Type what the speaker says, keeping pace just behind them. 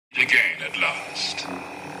at last.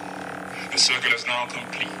 The circle is now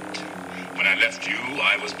complete. When I left you,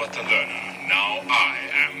 I was but the learner. Now I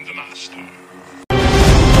am the master.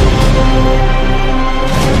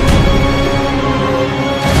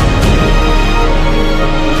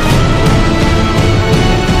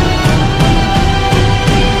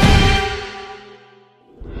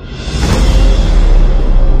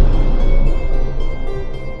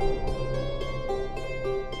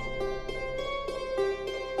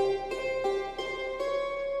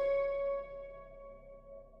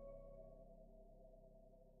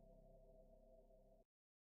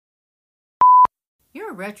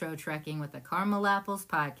 You're retro trekking with the Caramel Apples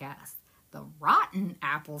podcast, the rotten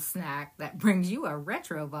apple snack that brings you a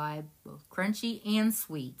retro vibe, both crunchy and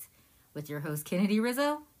sweet, with your host Kennedy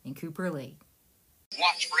Rizzo and Cooper Lee.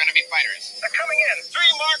 Watch for enemy fighters. They're coming in. 3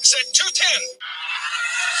 marks at 210. I'll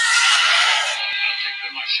take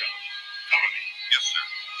them myself. Cover me. Yes, sir.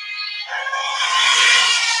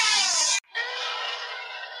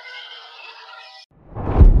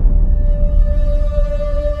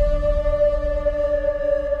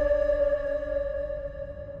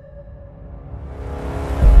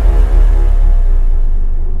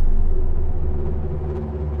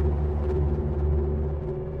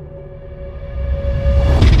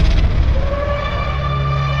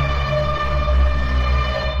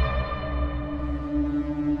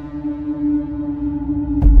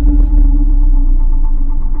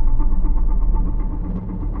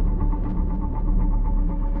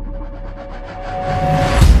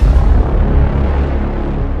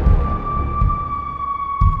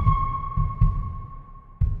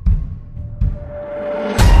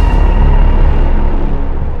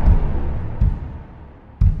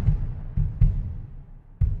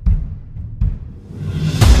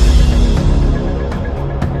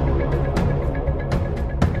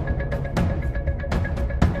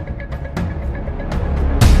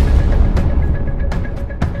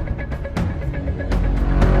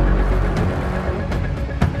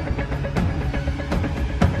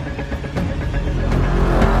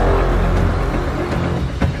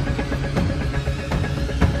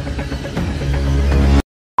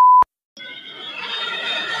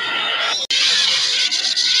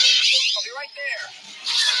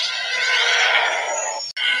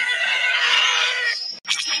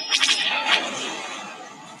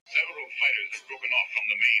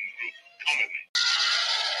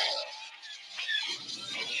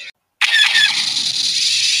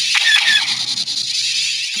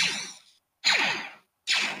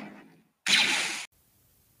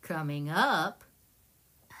 Coming up,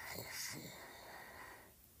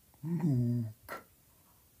 Luke,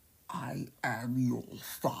 I am your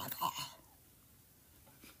father.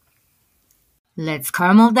 let's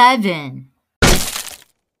caramel dive in.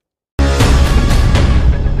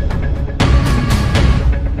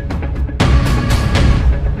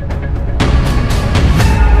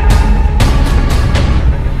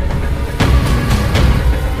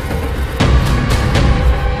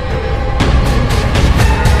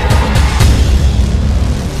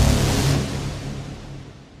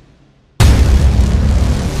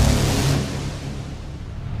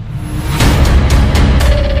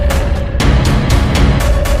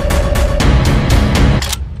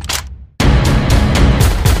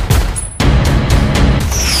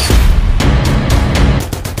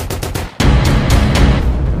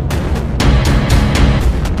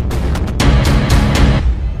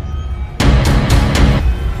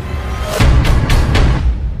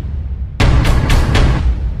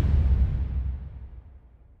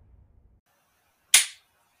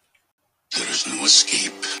 There is no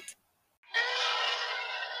escape.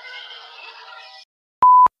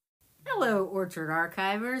 Hello, Orchard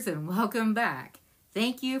Archivers, and welcome back.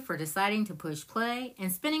 Thank you for deciding to push play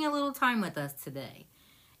and spending a little time with us today.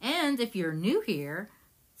 And if you're new here,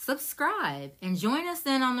 subscribe and join us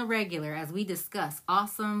then on the regular as we discuss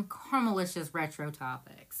awesome, caramelicious retro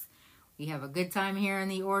topics. We have a good time here in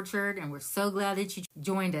the Orchard, and we're so glad that you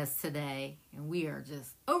joined us today. And we are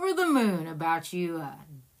just over the moon about you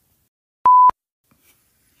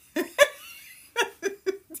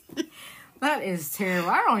That is terrible.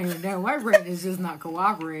 I don't even know. My brain is just not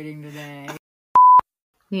cooperating today.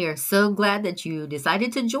 We are so glad that you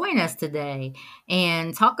decided to join us today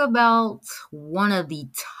and talk about one of the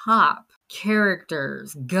top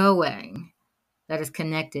characters going that is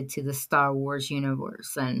connected to the Star Wars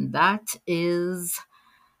universe, and that is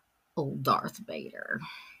old Darth Vader.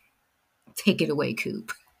 Take it away,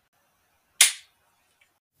 Coop.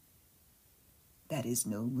 That is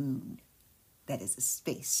no moon. That is a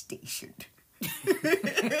space station.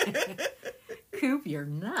 Coop, you're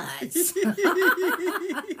nuts.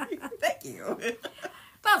 Thank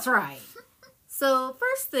That's right. So,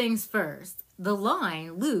 first things first, the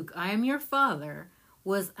line, Luke, I am your father,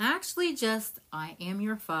 was actually just, I am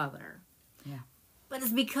your father. Yeah. But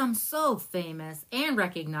it's become so famous and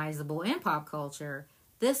recognizable in pop culture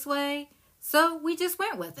this way, so we just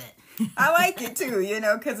went with it. I like it too,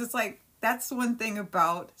 because it's like, that's one thing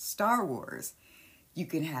about Star Wars. You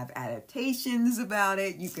can have adaptations about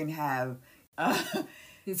it. You can have...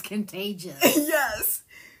 It's contagious. Yes.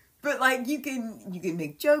 But, like, you can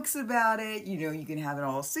make jokes about it. You can have it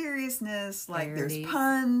all seriousness. Like, Parodies. there's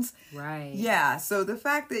puns. Right. Yeah. So the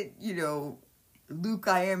fact that, Luke,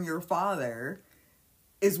 I am your father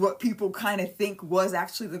is what people kind of think was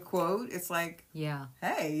actually the quote. It's like, yeah.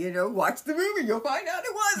 Hey, watch the movie. You'll find out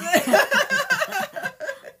it wasn't.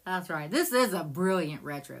 That's right. This is a brilliant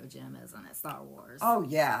retro gem, isn't it? Star Wars. Oh,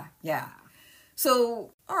 yeah. Yeah.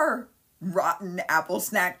 So our rotten apple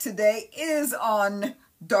snack today is on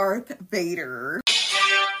Darth Vader.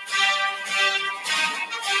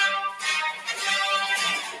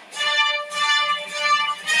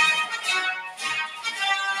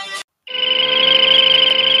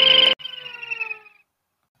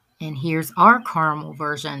 And here's our caramel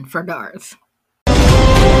version for Darth.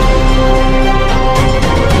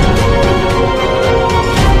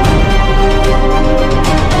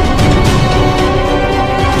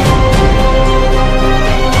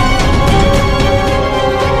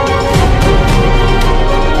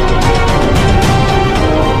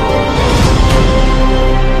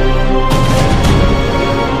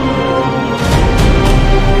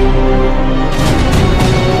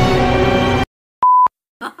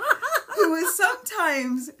 Who is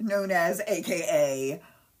sometimes known as AKA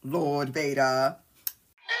Lord Vader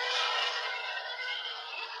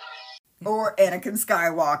or Anakin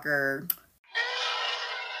Skywalker,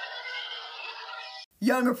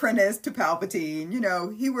 young apprentice to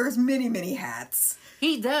Palpatine. He wears many, many hats.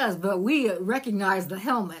 He does, but we recognize the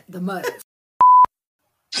helmet the most.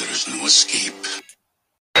 There is no escape.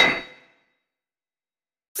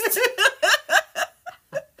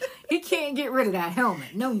 He can't get rid of that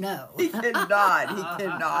helmet. No. He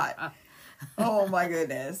cannot. Oh my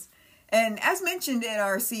goodness. And as mentioned in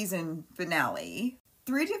our season finale,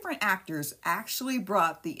 3 different actors actually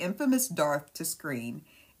brought the infamous Darth to screen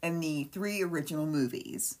in the 3 original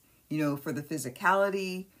movies. For the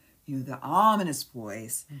physicality, the ominous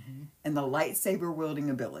voice, and the lightsaber wielding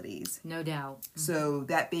abilities. No doubt. So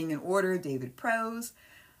that being in order, David Prowse,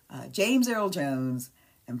 James Earl Jones,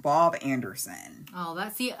 and Bob Anderson. Oh,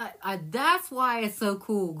 that's why it's so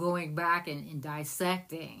cool going back and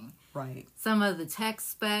dissecting Right. some of the tech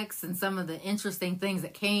specs and some of the interesting things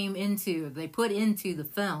that they put into the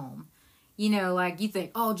film. Like you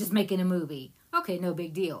think, oh, just making a movie. Okay, no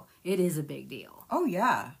big deal. It is a big deal. Oh,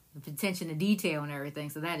 yeah. The attention to detail and everything.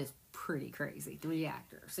 So that is pretty crazy. 3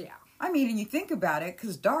 actors, yeah. I mean, and you think about it,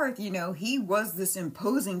 because Darth, he was this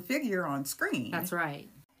imposing figure on screen. That's right.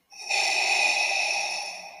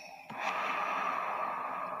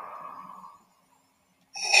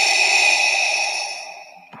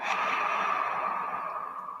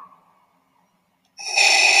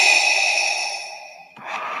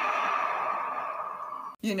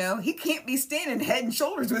 He can't be standing head and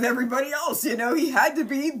shoulders with everybody else. He had to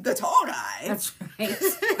be the tall guy. That's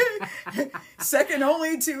right. Second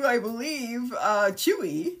only to, I believe,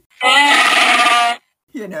 Chewie.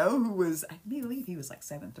 Who was, I believe he was like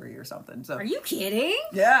 7'3" or something. So Are you kidding?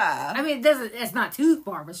 Yeah. I mean, it's not too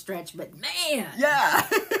far of a stretch, but man. Yeah.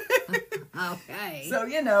 Okay. So,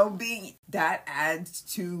 that adds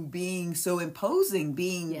to being so imposing,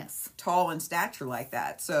 being tall in stature like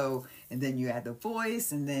that. So, and then you add the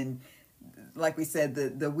voice, and then, like we said,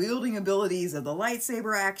 the wielding abilities of the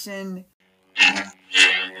lightsaber action.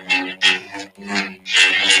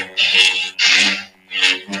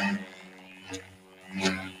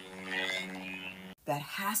 That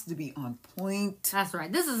has to be on point. That's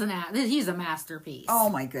right. He's a masterpiece. Oh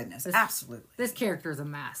my goodness, absolutely. This character is a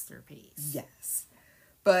masterpiece. Yes.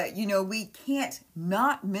 But, we can't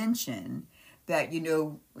not mention that,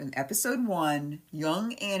 in episode 1,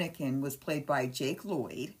 young Anakin was played by Jake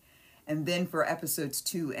Lloyd. And then for episodes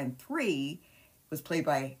 2 and 3, was played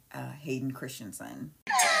by Hayden Christensen.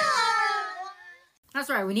 That's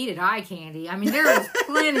right. We needed eye candy. I mean, there is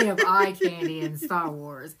plenty of eye candy in Star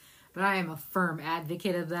Wars. But I am a firm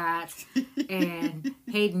advocate of that. And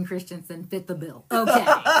Hayden Christensen fit the bill. Okay.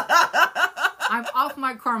 I'm off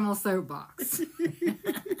my caramel soapbox.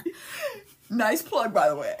 Nice plug, by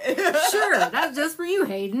the way. Sure. That's just for you,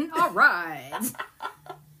 Hayden. All right.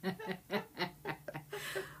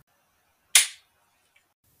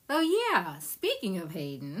 Oh, yeah. Speaking of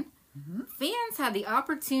Hayden, Fans had the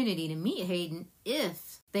opportunity to meet Hayden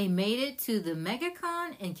if they made it to the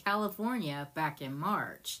MegaCon in California back in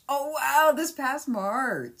March. Oh, wow, this past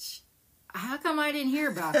March. How come I didn't hear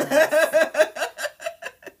about this?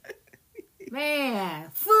 Man,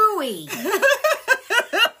 phooey.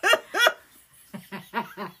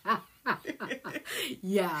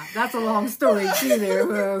 Yeah, that's a long story too there,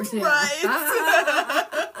 folks. Yeah.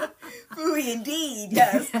 Right. Phooey indeed,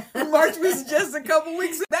 yes. March was just a couple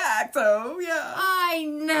weeks back, so yeah. I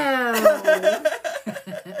know. Never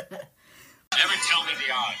tell me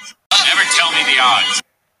the odds. Never tell me the odds.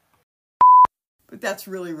 But that's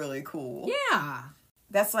really, really cool. Yeah.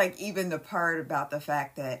 That's like even the part about the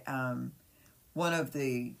fact that one of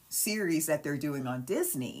the series that they're doing on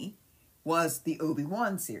Disney was the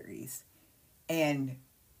Obi-Wan series. And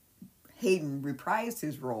Hayden reprised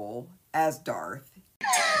his role as Darth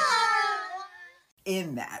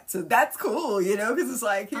in that. So that's cool, you know, because it's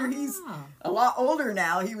like here he's a lot older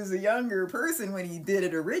now. He was a younger person when he did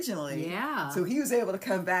it originally. Yeah. So he was able to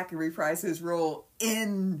come back and reprise his role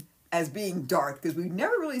in as being Darth, because we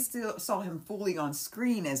never really still saw him fully on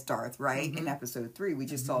screen as Darth, right? In episode 3, we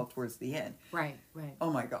just saw it towards the end. Right. Oh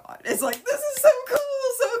my God. It's like, this is so cool,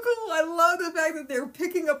 so cool. I love the fact that they're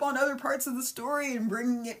picking up on other parts of the story and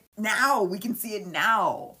bringing it now. We can see it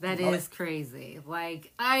now. That is crazy.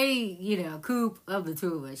 Like, Coop of the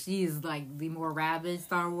two of us, she's like the more rabid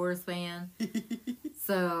Star Wars fan.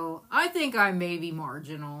 So I think I may be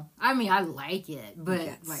marginal. I mean, I like it, but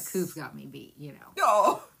like Coop's got me beat, you know.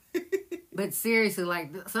 Oh. But seriously,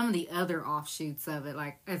 like some of the other offshoots of it,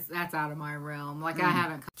 like that's out of my realm. Like I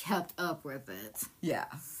haven't kept up with it. Yeah.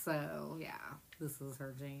 So yeah, this is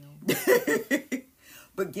her jam.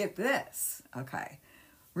 But get this, okay.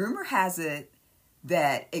 Rumor has it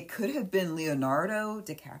that it could have been Leonardo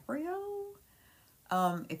DiCaprio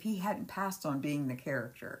if he hadn't passed on being the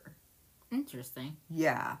character. Interesting.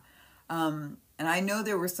 Yeah. And I know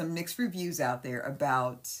there were some mixed reviews out there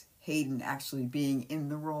about Hayden actually being in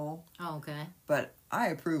the role. Oh, okay. But I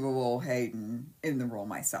approve of old Hayden in the role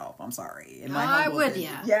myself. I'm sorry. I'm with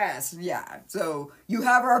you. Yes, yeah. So you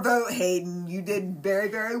have our vote, Hayden. You did very,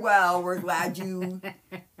 very well. We're glad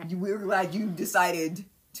we're glad you decided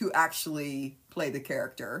to actually play the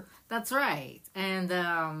character. That's right. And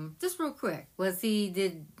just real quick,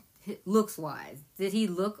 looks wise, did he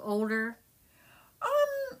look older?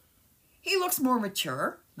 He looks more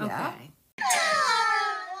mature. Yeah. Okay.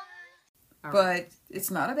 But it's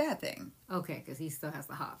not a bad thing. Okay, because he still has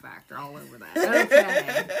the hot factor all over that.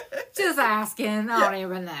 Okay. Just asking. I don't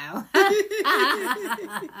even know.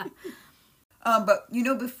 But,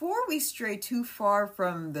 before we stray too far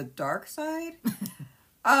from the dark side,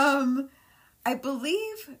 I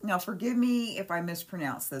believe, now forgive me if I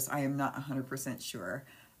mispronounce this, I am not 100% sure.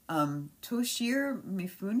 Toshiro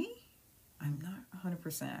Mifune? I'm not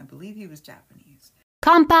 100%. I believe he was Japanese.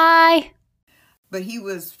 Kanpai! But he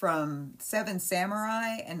was from Seven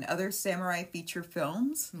Samurai and other samurai feature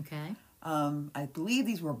films. Okay. I believe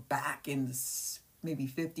these were back in the maybe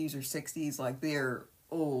 50s or 60s, like they're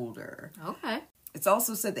older. Okay. It's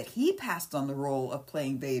also said that he passed on the role of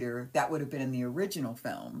playing Vader. That would have been in the original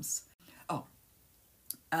films. Oh.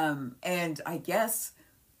 And I guess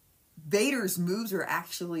Vader's moves are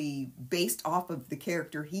actually based off of the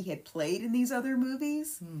character he had played in these other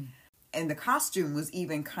movies. And the costume was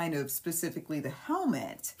even kind of specifically the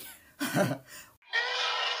helmet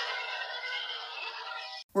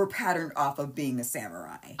were patterned off of being a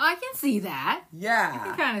samurai. I can see that. Yeah. I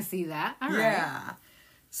can kind of see that. All right. Yeah.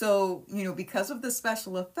 So, because of the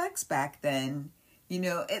special effects back then,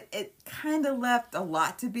 it kind of left a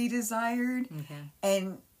lot to be desired. Okay.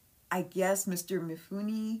 And I guess Mr.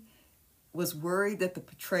 Mifune was worried that the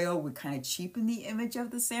portrayal would kind of cheapen the image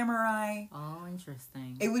of the samurai. Oh,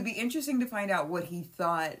 interesting. It would be interesting to find out what he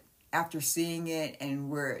thought after seeing it and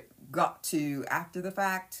where it got to after the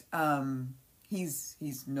fact. He's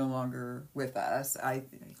no longer with us. I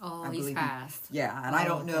he's passed. I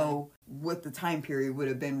don't know what the time period would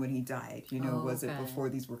have been when he died. Was it before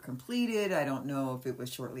these were completed? I don't know if it was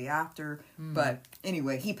shortly after. But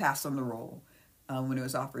anyway, he passed on the role when it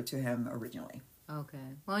was offered to him originally. Okay.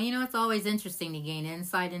 Well, it's always interesting to gain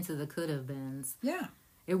insight into the could-have-beens. Yeah.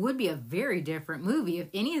 It would be a very different movie if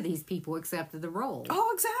any of these people accepted the role.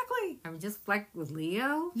 Oh, exactly. I mean, just like with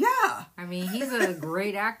Leo. Yeah. I mean, he's a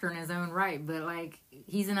great actor in his own right, but like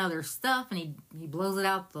he's in other stuff and he blows it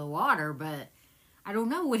out the water. But I don't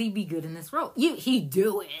know, would he be good in this role? He'd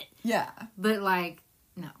do it. Yeah. But like,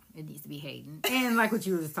 no, it needs to be Hayden. And like what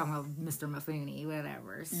you were just talking about, Mr. Mifune,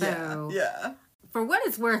 whatever. So yeah. For what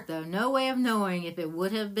it's worth, though, no way of knowing if it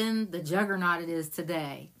would have been the juggernaut it is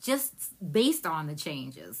today, just based on the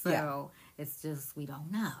changes. So it's just, we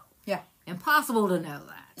don't know. Yeah. Impossible to know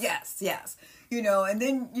that. Yes. And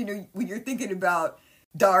then, when you're thinking about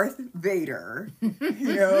Darth Vader,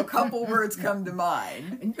 a couple words come to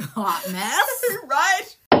mind. Hot mess.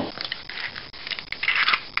 Right?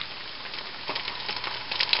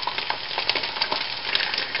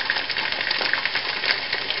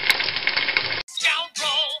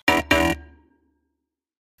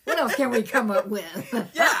 What else can we come up with?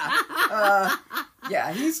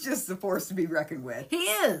 Yeah, he's just a force to be reckoned with. He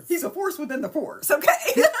is. He's a force within the force,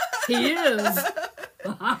 okay? He is.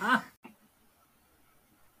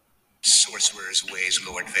 Sorcerer's ways,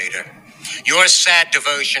 Lord Vader. Your sad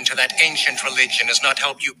devotion to that ancient religion has not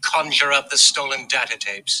helped you conjure up the stolen data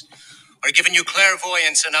tapes, or given you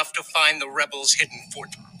clairvoyance enough to find the rebels' hidden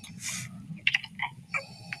fort.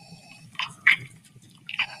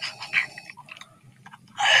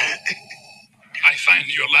 I find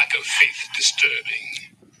your lack of faith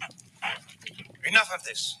disturbing. Enough of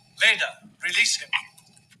this. Vader, release him.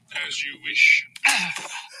 As you wish.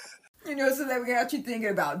 So that we got you thinking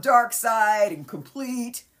about dark side and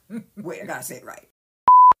complete. Wait, I gotta say it right.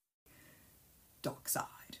 Dark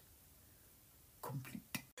side. Complete.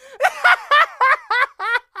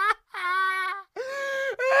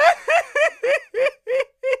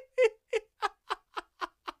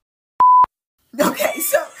 Okay,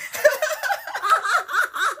 so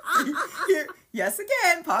here, yes,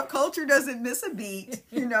 again, pop culture doesn't miss a beat,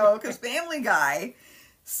 because Family Guy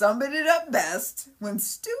summed it up best when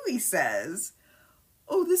Stewie says,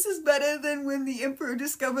 "Oh, this is better than when the Emperor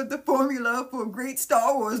discovered the formula for great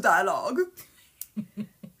Star Wars dialogue.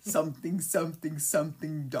 Something, something,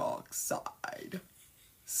 something dark side.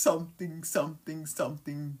 Something, something,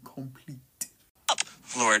 something complete."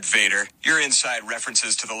 Lord Vader, your inside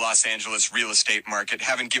references to the Los Angeles real estate market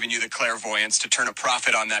haven't given you the clairvoyance to turn a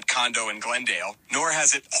profit on that condo in Glendale, nor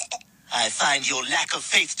has it... I find your lack of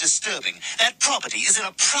faith disturbing. That property is in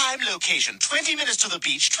a prime location. 20 minutes to the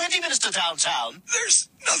beach, 20 minutes to downtown. There's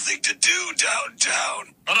nothing to do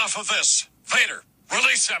downtown. Enough of this. Vader,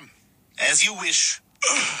 release him. As you wish.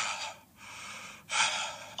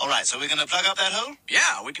 All right, so we're going to plug up that hole?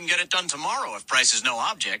 Yeah, we can get it done tomorrow if price is no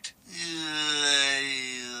object.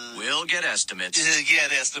 We'll get estimates.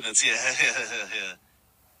 Get estimates, yeah.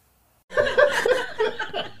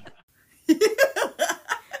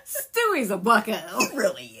 Stewie's a bucko. He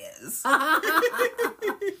really is.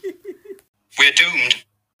 We're doomed.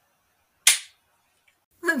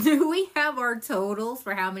 Do we have our totals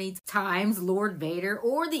for how many times Lord Vader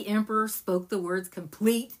or the Emperor spoke the words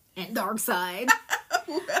complete and dark side?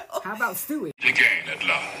 Well, How about Stewie? Again at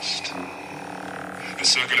last. The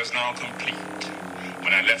circle is now complete.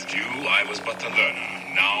 When I left you, I was but the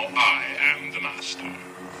learner. Now I am the master.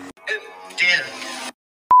 Dear.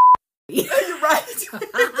 you're right.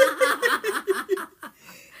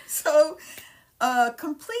 So,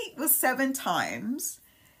 complete was 7 times,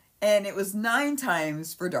 and it was 9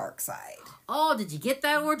 times for dark side. Oh, did you get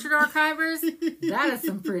that, Orchard Archivers? That is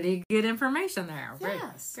some pretty good information there.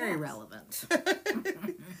 Very relevant.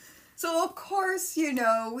 So, of course,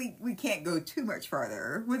 we can't go too much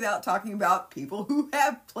farther without talking about people who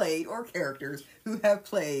have played, or characters who have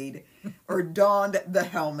played or donned the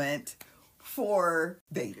helmet for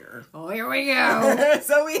Vader. Oh, here we go.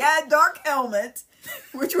 So we had Dark Helmet,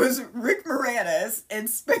 which was Rick Moranis in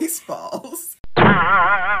Spaceballs.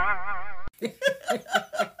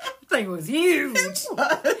 Thing was huge. It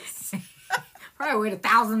was. Probably weighed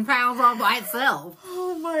 1,000 pounds all by itself.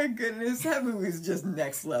 Oh my goodness, that movie was just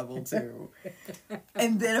next level too.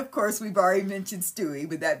 And then, of course, we've already mentioned Stewie,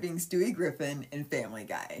 but that being Stewie Griffin in Family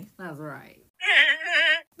Guy. That's right.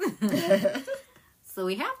 So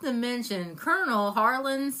we have to mention Colonel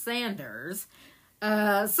Harlan Sanders,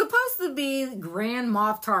 supposed to be Grand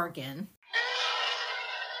Moff Tarkin.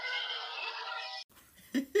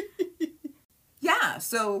 Yeah,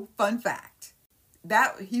 so fun fact.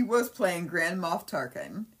 That he was playing Grand Moff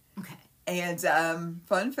Tarkin. Okay. And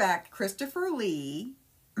fun fact, Christopher Lee,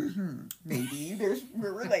 maybe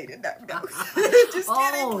we're related. No. Just kidding.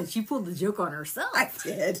 Oh, she pulled the joke on herself. I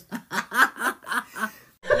did.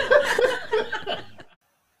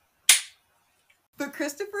 But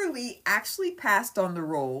Christopher Lee actually passed on the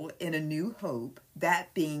role in A New Hope,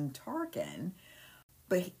 that being Tarkin.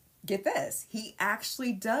 But get this, he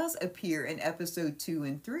actually does appear in episode 2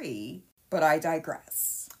 and 3, but I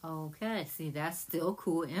digress. Okay, see, that's still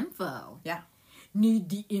cool info. Yeah. Need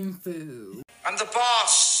the info. I'm the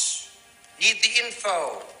boss. Need the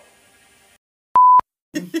info.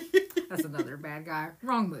 That's another bad guy.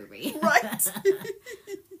 Wrong movie. Right.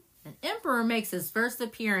 An Emperor makes his first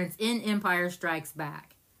appearance in Empire Strikes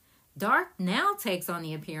Back. Darth now takes on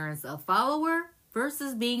the appearance of follower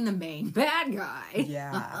versus being the main bad guy.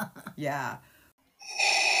 Yeah. Yeah.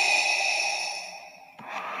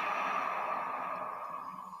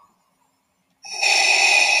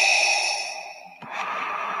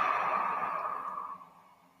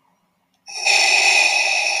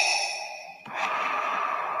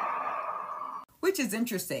 Which is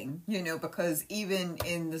interesting, because even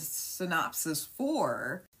in the synopsis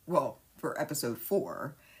for episode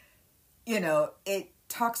 4, it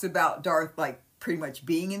talks about Darth, like, pretty much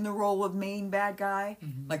being in the role of main bad guy.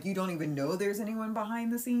 Mm-hmm. Like, you don't even know there's anyone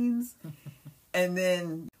behind the scenes. And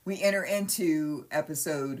then we enter into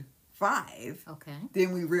episode 5. Okay.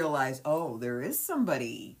 Then we realize, there is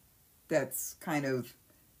somebody that's kind of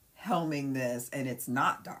helming this, and it's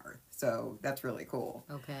not Darth. So that's really cool.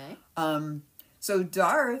 Okay. So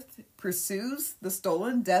Darth pursues the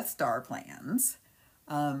stolen Death Star plans,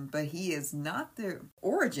 but he is not the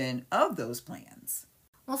origin of those plans.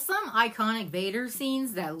 Well, some iconic Vader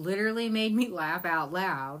scenes that literally made me laugh out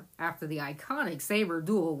loud after the iconic saber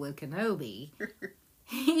duel with Kenobi.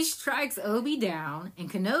 He strikes Obi down,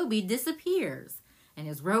 and Kenobi disappears, and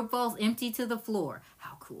his robe falls empty to the floor.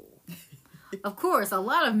 How cool. Of course, a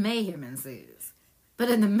lot of mayhem ensues. But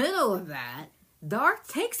in the middle of that, Darth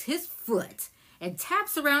takes his foot and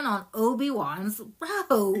taps around on Obi-Wan's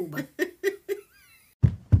robe.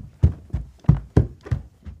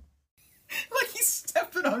 Like he's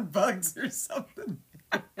stepping on bugs or something.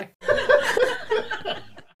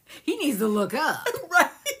 He needs to look up. Right.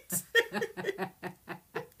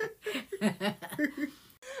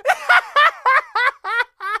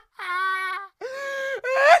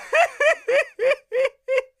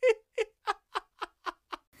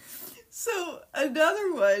 So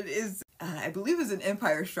another one is, I believe it's in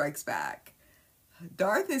Empire Strikes Back.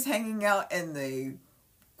 Darth is hanging out in the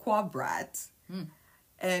Quabrat.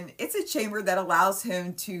 And it's a chamber that allows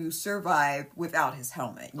him to survive without his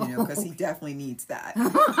helmet, because he definitely needs that.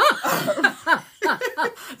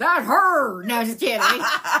 That hurt! No, just kidding.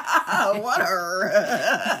 What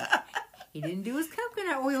her? He didn't do his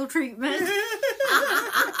coconut oil treatment.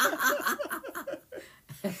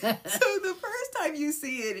 So the first time you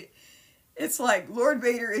see it, it's like Lord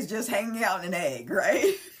Vader is just hanging out in an egg,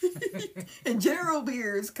 right? And General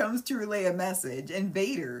Beers comes to relay a message, and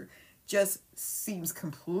Vader just seems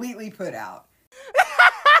completely put out.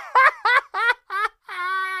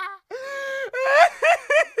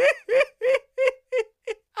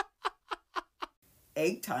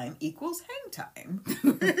 Egg time equals hang time.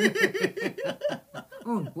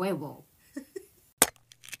 Huevo.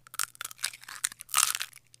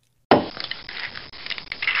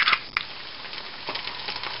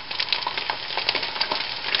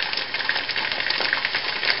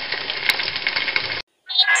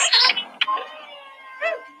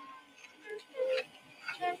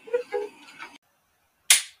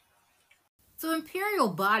 So Imperial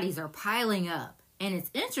bodies are piling up, and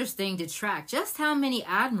it's interesting to track just how many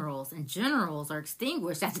admirals and generals are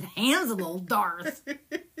extinguished at the hands of old Darth. They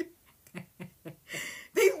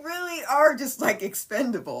really are just like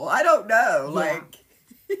expendable. I don't know.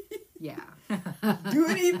 Yeah. Do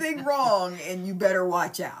anything wrong and you better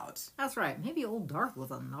watch out. That's right. Maybe old Darth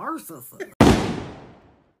was a narcissist.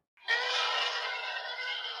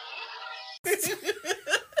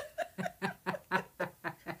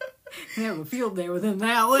 They have a field day with him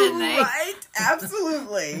now, wouldn't they? Right?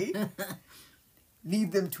 Absolutely.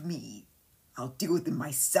 Leave them to me. I'll deal with them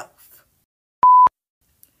myself.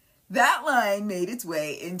 That line made its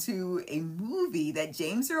way into a movie that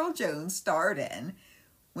James Earl Jones starred in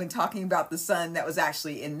when talking about the son that was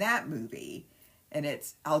actually in that movie. And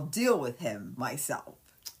it's, I'll deal with him myself.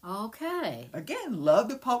 Okay. Again, love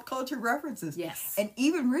the pop culture references. Yes. And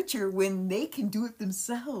even richer when they can do it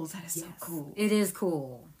themselves. That is so cool. It is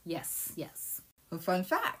cool. Yes, yes. A fun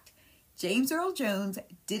fact, James Earl Jones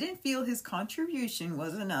didn't feel his contribution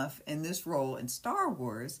was enough in this role in Star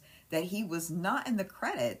Wars that he was not in the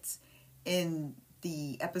credits in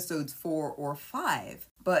the episodes 4 or 5.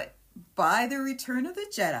 But by the Return of the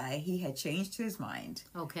Jedi, he had changed his mind.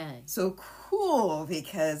 Okay. So cool,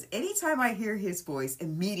 because anytime I hear his voice,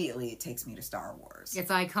 immediately it takes me to Star Wars. It's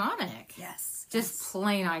iconic. Yes. Just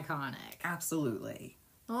plain iconic. Absolutely.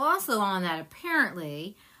 Well, also on that,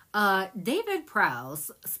 apparently, David Prowse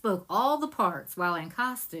spoke all the parts while in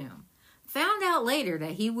costume. Found out later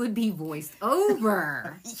that he would be voiced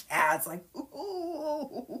over. Yeah, it's like,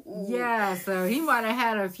 ooh. Yeah, so he might have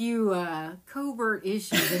had a few covert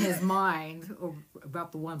issues in his mind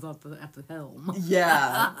about the ones at the helm.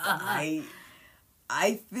 Yeah,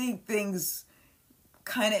 I think things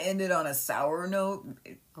kind of ended on a sour note.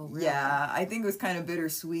 Oh, really? Yeah, I think it was kind of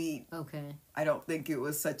bittersweet. Okay. I don't think it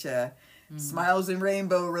was such a smiles and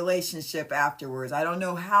rainbow relationship afterwards. I don't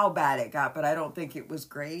know how bad it got, but I don't think it was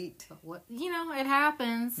great. What, it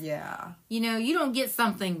happens. Yeah. You don't get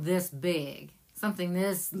something this big, something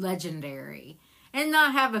this legendary, and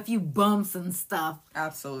not have a few bumps and stuff.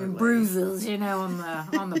 Absolutely. And bruises,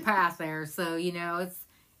 on the path there. So, it's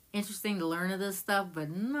interesting to learn of this stuff, but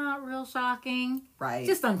not real shocking. Right.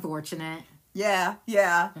 Just unfortunate. Yeah.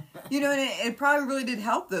 And it probably really did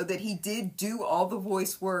help, though, that he did do all the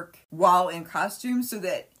voice work while in costume so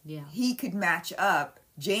that he could match up.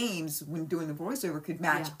 James, when doing the voiceover, could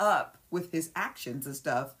match up with his actions and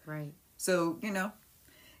stuff. Right. So,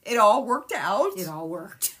 it all worked out. It all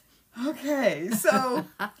worked. Okay, so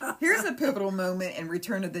here's a pivotal moment in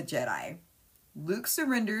Return of the Jedi. Luke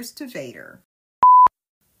surrenders to Vader.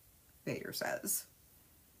 Vader says,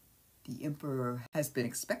 "The Emperor has been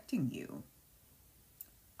expecting you."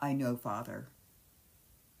 "I know, Father.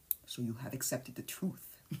 So you have accepted the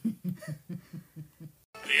truth." The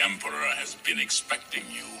Emperor has been expecting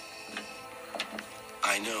you.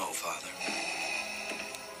 I know, Father.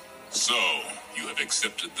 So, you have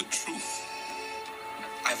accepted the truth.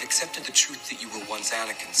 I've accepted the truth that you were once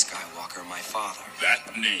Anakin Skywalker, my father.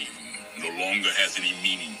 That name no longer has any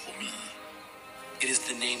meaning for me. It is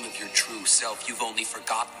the name of your true self you've only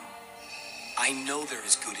forgotten. I know there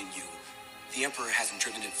is good in you. The Emperor hasn't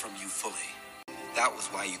driven it from you fully. That was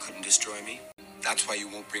why you couldn't destroy me. That's why you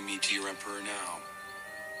won't bring me to your Emperor now.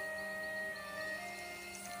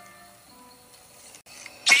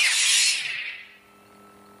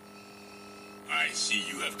 I see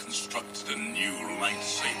you have constructed a new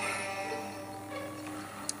lightsaber.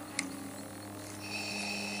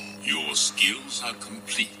 Your skills are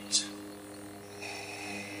complete.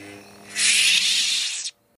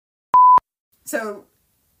 So,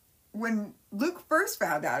 when Luke first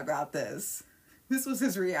found out about this was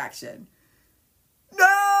his reaction.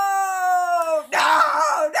 No!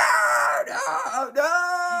 No! No! No!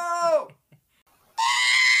 No!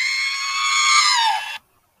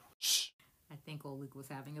 I think old Luke was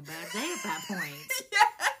having a bad day at that point. Yes!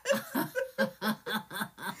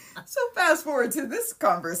 So fast forward to this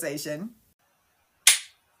conversation.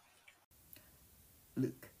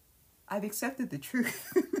 "Luke, I've accepted the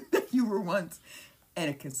truth that you were once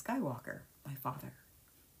Anakin Skywalker, my father."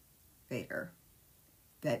 Vader,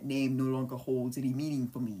 "That name no longer holds any meaning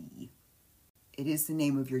for me. It is the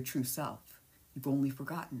name of your true self. You've only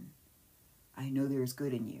forgotten. I know there is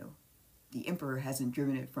good in you. The Emperor hasn't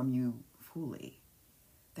driven it from you fully.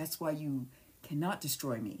 That's why you cannot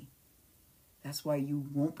destroy me. That's why you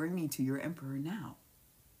won't bring me to your Emperor now."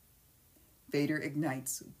 Vader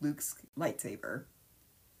ignites Luke's lightsaber.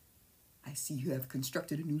 "I see you have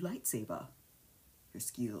constructed a new lightsaber. Your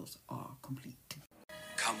skills are complete."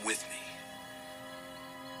 Come with me.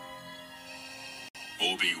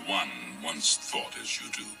 Obi-Wan once thought as you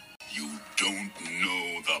do. You don't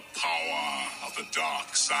know the power of the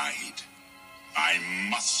dark side. I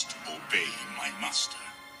must obey my master.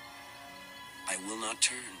 I will not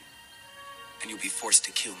turn, and you'll be forced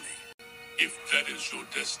to kill me. If that is your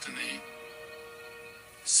destiny.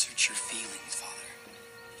 Search your feelings, Father.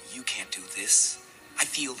 You can't do this. I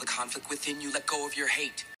feel the conflict within you. Let go of your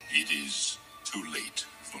hate. It is too late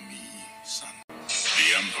for me, son.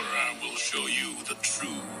 The Emperor will show you the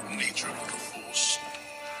true nature of the Force.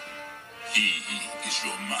 He is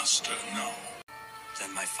your master now.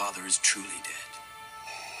 Then my father is truly dead.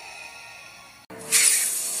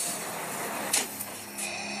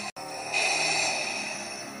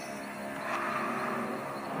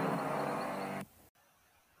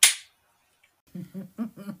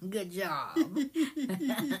 Good job.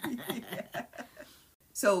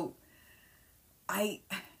 So,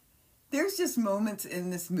 there's just moments in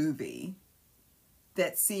this movie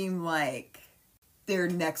that seem like they're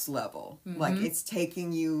next level. Like it's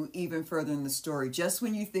taking you even further in the story. Just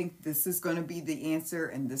when you think this is going to be the answer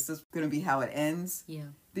and this is going to be how it ends,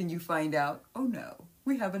 then you find out, oh no,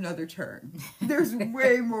 we have another turn. There's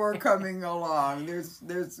way more coming along.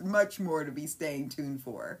 There's much more to be staying tuned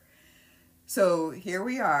for. So here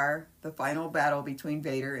we are, the final battle between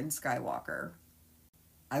Vader and Skywalker.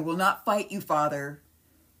 "I will not fight you, Father.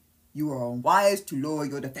 You are unwise to lower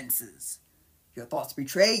your defenses. Your thoughts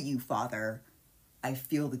betray you, Father. I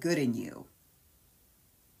feel the good in you."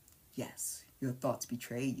 Yes, your thoughts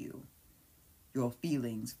betray you. Your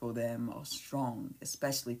feelings for them are strong,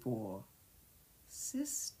 especially for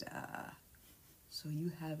sister. So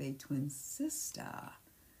you have a twin sister.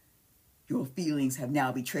 Your feelings have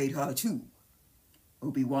now betrayed her too.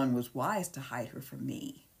 Obi-Wan was wise to hide her from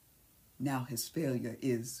me. Now his failure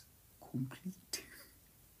is complete.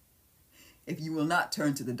 If you will not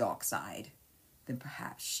turn to the dark side, then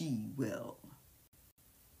perhaps she will.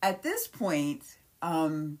 At this point,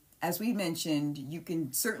 as we mentioned, you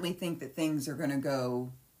can certainly think that things are going to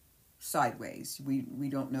go sideways. We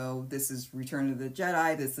don't know. This is Return of the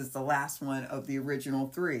Jedi. This is the last one of the original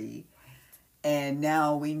 3. And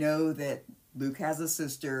now we know that Luke has a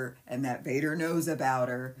sister and that Vader knows about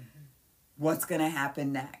her. What's going to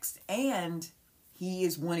happen next? And he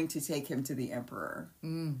is wanting to take him to the Emperor.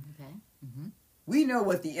 Okay. Mm-hmm. We know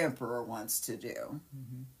what the Emperor wants to do.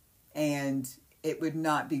 Mm-hmm. And it would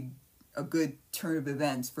not be a good turn of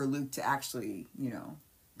events for Luke to actually,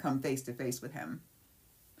 come face to face with him.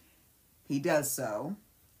 He does so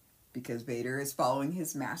because Vader is following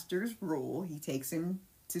his master's rule. He takes him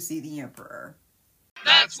to see the Emperor.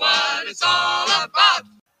 That's what it's all about.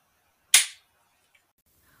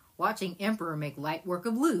 Watching Emperor make light work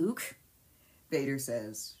of Luke, Vader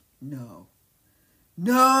says, "No.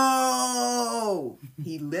 No!"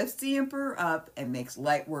 He lifts the Emperor up and makes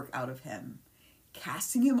light work out of him,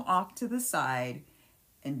 casting him off to the side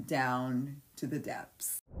and down to the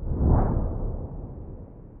depths.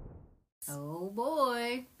 oh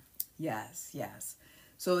boy. Yes.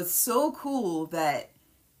 So it's so cool that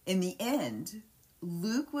in the end,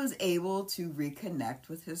 Luke was able to reconnect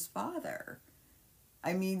with his father.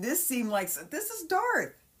 I mean, this seemed like, this is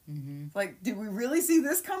Darth. Mm-hmm. Like, did we really see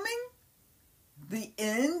this coming? The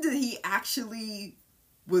end, he actually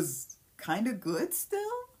was kind of good still,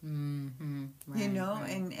 Mm-hmm. Right,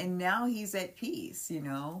 and now he's at peace,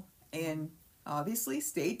 and obviously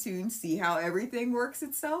stay tuned, see how everything works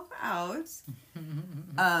itself out.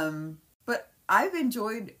 But I've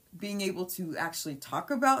enjoyed being able to actually talk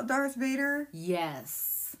about Darth Vader.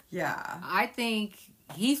 Yes. Yeah. I think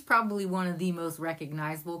he's probably one of the most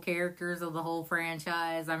recognizable characters of the whole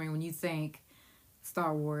franchise. I mean, when you think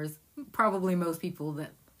Star Wars, probably most people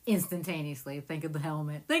that instantaneously think of the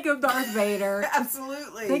helmet, think of Darth Vader.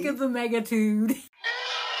 Absolutely. Think of the megatude.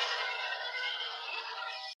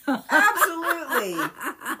 Absolutely.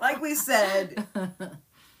 Like we said,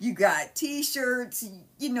 you got t-shirts,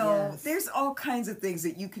 Yes. There's all kinds of things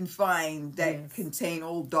that you can find that contain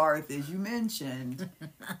old Darth, as you mentioned.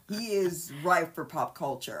 He is ripe for pop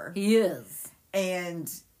culture. He is.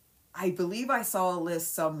 And I believe I saw a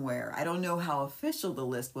list somewhere. I don't know how official the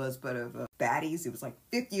list was, but of baddies, it was like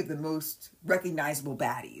 50 of the most recognizable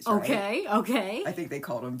baddies. Right? Okay. I think they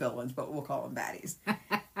called them villains, but we'll call them baddies.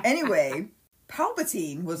 Anyway,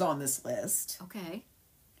 Palpatine was on this list. Okay.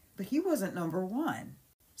 But he wasn't number 1.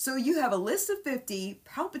 So you have a list of 50.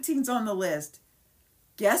 Palpatine's on the list.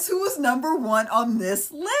 Guess who was number 1 on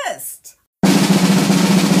this list?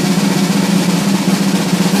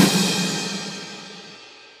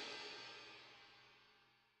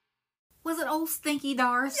 Was it old stinky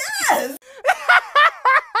Darth? Yes!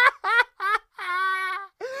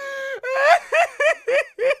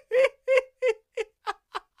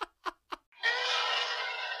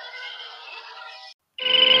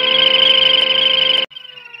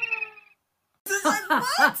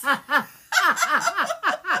 What?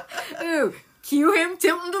 Ooh, cue him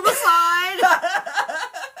tilting to the side.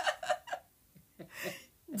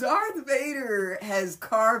 Darth Vader has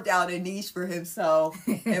carved out a niche for himself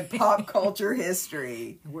in pop culture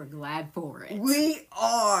history. We're glad for it. We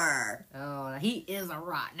are. Oh, he is a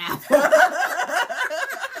rotten apple.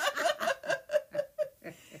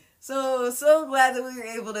 So glad that we were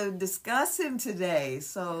able to discuss him today.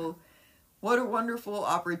 So what a wonderful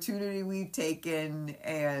opportunity we've taken,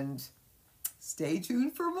 and stay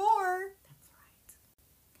tuned for more. That's right.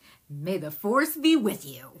 May the Force be with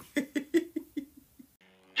you.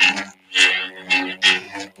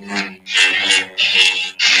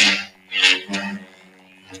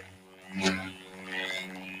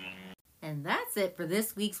 And that's it for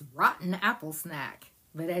this week's Rotten Apple Snack.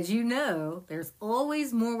 But as you know, there's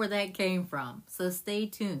always more where that came from, so stay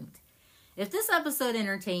tuned. If this episode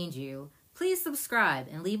entertained you, please subscribe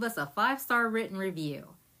and leave us a 5-star written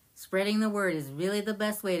review. Spreading the word is really the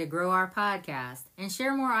best way to grow our podcast and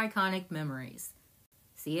share more iconic memories.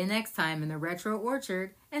 See you next time in the Retro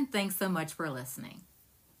Orchard, and thanks so much for listening.